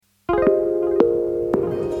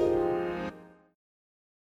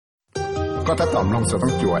ก็ถ้าตอมลงจะต้อ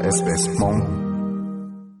งจั่ว SBS มง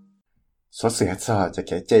số sửa cho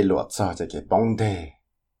cái chơi lụa cho cái bóng đê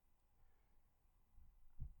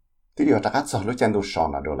thì điều ta cho lúc chân đồ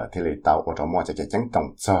sòn là đồ là thì tàu ở trong mò cho cái trắng tổng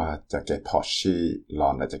cho cái phò xì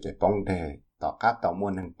lòn là cho cái bóng đê tàu cá tàu mua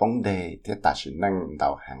nâng bóng đê thì ta chỉ nâng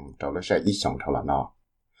tàu hàng cho nó sẽ ít sống thôi là nó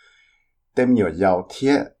tem nhiều giàu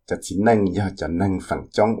thiết cho chỉ nâng cho nâng phần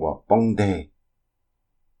trong của bóng đê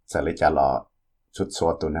giờ lấy trả lọ chút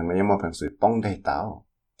số tụi nâng lấy một phần sự bóng đê tàu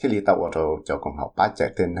thì lý tàu ở cho con học bá chạy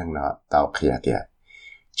tên nâng nó tàu kia kìa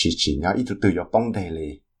chỉ nhau ít từ cho bóng đê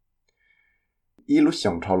li ít lúc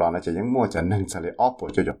sống thâu là nó chỉ những mua cho nâng sẽ lấy ốp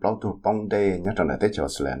cho dọc lâu tu bóng đê nhớ trong này tới chỗ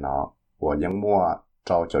sẽ nó của những mua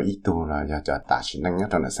cho ít tu là cho ta chỉ nâng nhớ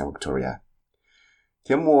trong này sang Victoria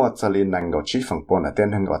thì mua sẽ lấy nâng gọi chỉ phần bốn là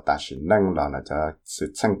tên nâng gọi ta chỉ nâng là cho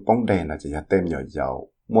sự sang bóng đê là chỉ tên nhỏ giàu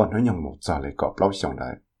mua nó dùng một giờ lấy cọp lâu sống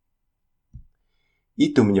đấy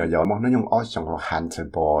ít tụi mình nhỏ mà nó dùng ở trong cái hunter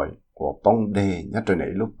boy của bóng đê nhất trong này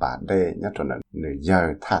lúc bà đê nhất trong này người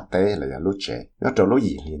giờ tha tế là lúc trẻ nhất trong lúc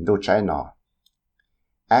gì liền đôi trái nó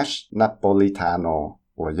Ash Napolitano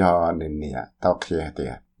của do nên nè tao kia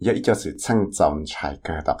tiệt giờ ít cho sự sang trọng trái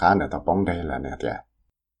cơ tao cá nữa tao bóng đê là nè tiệt.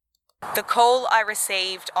 The call I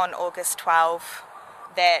received on August 12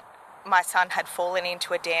 that my son had fallen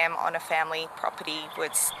into a dam on a family property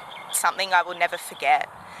was something I will never forget.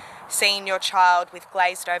 Seeing your child with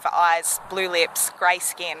glazed over eyes, blue lips, grey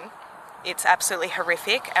skin, it's absolutely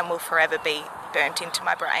horrific and will forever be burnt into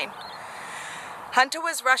my brain. Hunter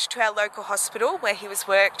was rushed to our local hospital where he was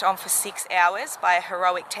worked on for 6 hours by a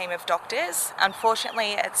heroic team of doctors.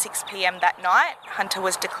 Unfortunately, at 6 p.m. that night, Hunter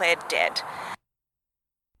was declared dead.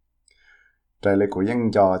 Trời lệ của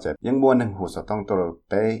dân do chạy dân mua nâng hồ sơ tông tôi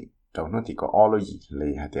tế rồi nó thì có ó lối gì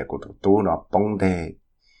lì hay tiệt của tụi tú nó bóng đê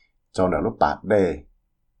cho nó lúc bạc đê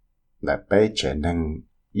là bé trẻ nâng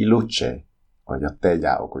ý lúc trẻ ở giờ tê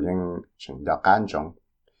dạo của dân chẳng dạo cán trọng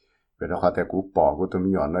vì đó họ thể cú bỏ của tụi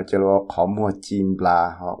nhỏ nó cho nó khó mua chim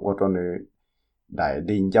la họ qua cho nó đại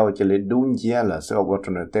đi giao cho lấy đúng giá là sẽ qua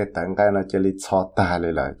cho nó tê tận cái nó cho lấy cho ta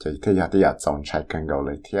lấy là chỉ thế giờ trong trái cần cầu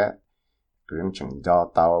lấy thế tưởng chẳng do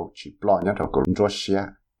tao chỉ lo nhất là cũng cho xe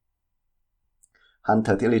hắn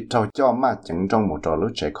thời thì lấy cho mà chẳng trong một trò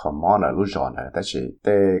lúc chạy khó mò là lúc giòn này ta chỉ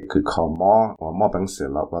tê cứ khó mò và mò bằng sự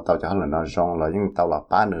là và tao cho là nó rong là nhưng tao là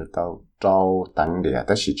ba nữa tao trâu tăng để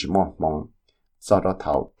ta chỉ mò mong sau đó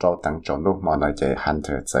thảo trâu tăng cho lúc mà nói chạy hắn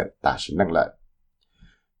thời chạy ta chỉ năng lại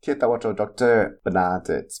khi tao cho Dr.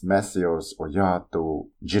 Bernadette Matthews ở do tu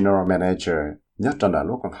General Manager nhất trong là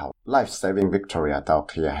lúc còn học Life Saving Victoria tao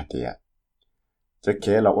kia hay tiệtจะแ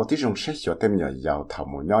ค่เราที่จงใช้หัวเต็มยาวๆท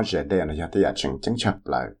ำมันย้อนเจเดนยาที่อยากจังชับ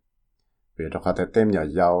เลยเวลาเขาเต็ม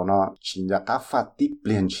ยาวๆเนาะชินยากาฟาติเป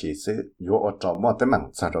ลี่ยนชีสอยู่อจอมอแต่มัน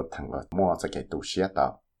จะรถทั้งหมดมอจะเกิดตัวเสียต่อ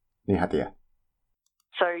นี่ฮะเดีย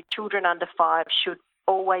So children under 5 should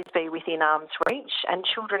always be within arm's reach and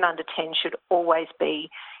children under 10 should always be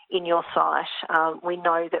in your sight. We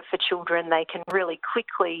know that for children they can really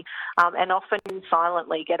quickly and often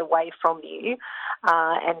silently get away from you,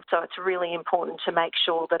 and so it's really important to make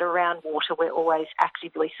sure that around water we're always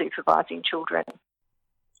actively supervising children.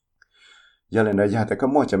 Giờ lên đây giờ thì có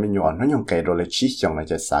mua cho mình nhỏ nó dùng cái đồ lấy chỉ dùng là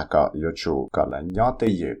chỉ xả cọ yêu chủ cọ là nhỏ tới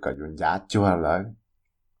giờ cọ dùng giá chua lại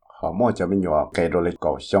họ mua cho mình nhỏ cái đồ lấy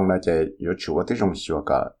cọ dùng là chỉ yêu chủ tới dùng xua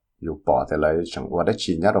cọ yêu bỏ thì lấy chẳng qua đấy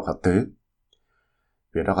chỉ nhớ được họ tứ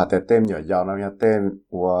vì đó họ tên nhỏ giàu nó tên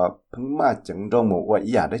và phấn mà chứng trong một và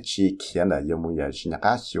ý đấy chỉ khiến là yêu một giờ chỉ nhắc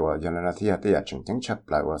cá xua cho nên là thì là chứng chứng chấp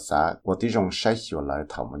lại và xã và tí dùng sai xua lại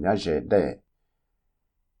thầu một nhá dễ để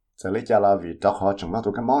giờ lấy cho là vì đó họ chẳng bao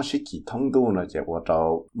tôi cái món sĩ kỳ thông tu nó chỉ và cho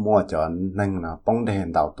mua cho nên là bóng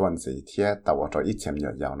đèn đầu tuần gì thì tàu cho ít xem nhỏ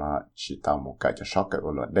giàu nó chỉ tàu một cái cho sót cái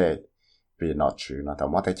luật đề vì nó chỉ nó tàu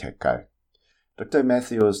mất thể chạy cái Dr.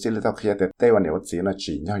 Matthews still talk here that they want to know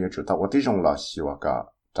chỉ nhau chủ tàu tí trong lò xíu cả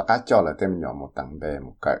chắc cả cho là tem nhỏ một tầng đề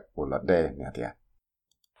một cái của luật đề nè thì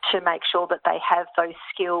to make sure that they have those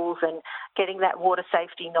skills and getting that water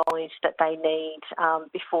safety knowledge that they need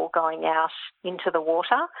before going out into the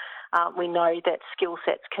water. We know that skill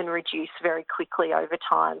sets can reduce very quickly over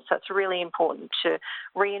time, so it's really important to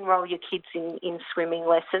re-enroll your kids in swimming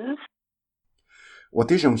lessons. 我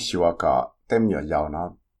啲用少個點樣有呢？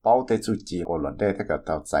包得住幾個輪的個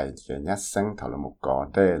到在嘅一生頭嚟冇個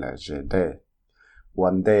的嚟住的，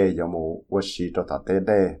問的有冇我試咗頭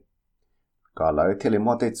的，個來ที่你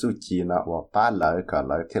摸得住幾呢？我把來個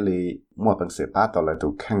來ที่你摸本事把到嚟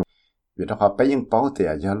度坑，vì đó họ bây giờ bao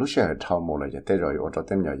tiền giờ lúc sẽ thao một là giờ rồi ở chỗ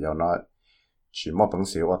tem giờ nó chỉ một bằng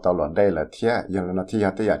sự ở tàu lần đây là thiệt giờ nó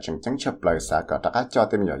thiệt thì giờ chẳng chấp lời xã cả tất cả cho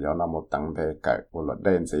tem giờ nó một tầng về cái của lần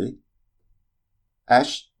đây gì Ash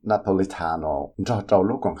Napolitano cho trâu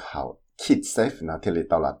lúc còn hậu Kids Safe nó thì lì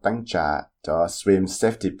tàu là tăng trả cho Swim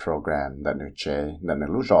Safety Program để nữ chế để nữ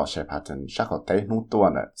lúc rõ sẽ phát triển sắc họ tế nút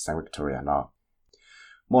tuần ở St. Victoria nó.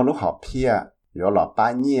 Một lúc họ phía yếu là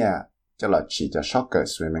 3 nhia cho là chỉ cho soccer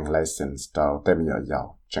swimming lessons tàu tên nhỏ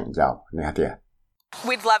giàu chẳng giàu nè hả tiệt.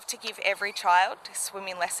 We'd love to give every child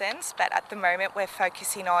swimming lessons, but at the moment we're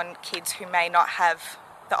focusing on kids who may not have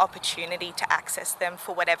the opportunity to access them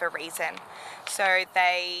for whatever reason. So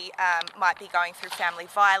they might be going through family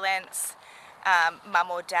violence,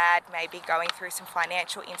 mum or dad may be going through some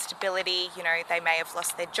financial instability, you know, they may have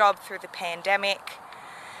lost their job through the pandemic.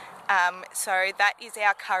 So that is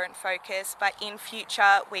our current focus, but in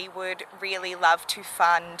future we would really love to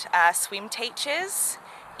fund swim teachers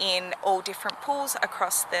in all different pools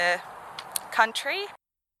across the country.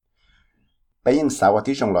 Bây giờ sao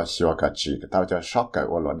thì trong lo xưa cái gì cái tao cho shop cái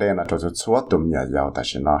ở lo đây là cho chúa tụm nhà giàu, tại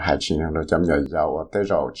vì nó hai chuyện nó cho nhà giàu tới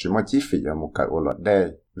rồi chỉ mới chi phí ở một cái ở lo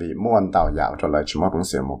đây vì muốn tao giàu cho lại chỉ mới bằng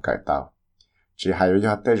sự một cái tao chỉ hay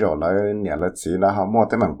cho tới rồi là nhà lợi gì là họ mua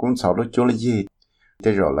tới bằng cũng sau đó chỗ là gì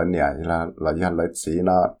tới rồi là nhà là nhà lợi gì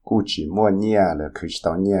là cũng chỉ mua nhà là cứ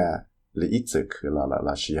tao nhà là ít giờ cứ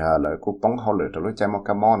là chỉ là cũng bông họ lựa cho lúc chạy một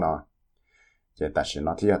cái món nào chỉ tại vì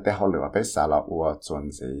nó thì tới họ lựa bây giờ là uổng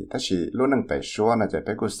chuẩn gì, tại vì lúc nãy phải说呢，就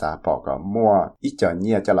别个啥报个mua ít cho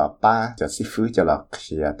nhiều cho là ba cho sĩ phứ cho là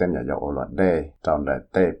khi tên nhà giàu ở đây trong đời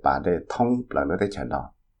đây ba đây thông là lúc đây chờ đó.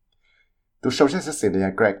 Tu sau sẽ xử lý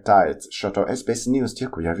Greg Diet, cho tàu SBS News tiếp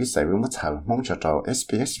của nhà viết sai với một thằng mong cho tàu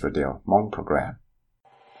SBS Radio mong program.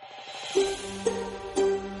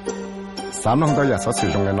 三弄到日所使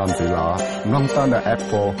用嘅案子啦，弄到嘅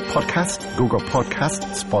Apple Podcast、Google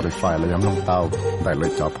Podcast、Spotify 嚟飲弄到，嚟嚟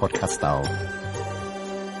咗 Podcast 到。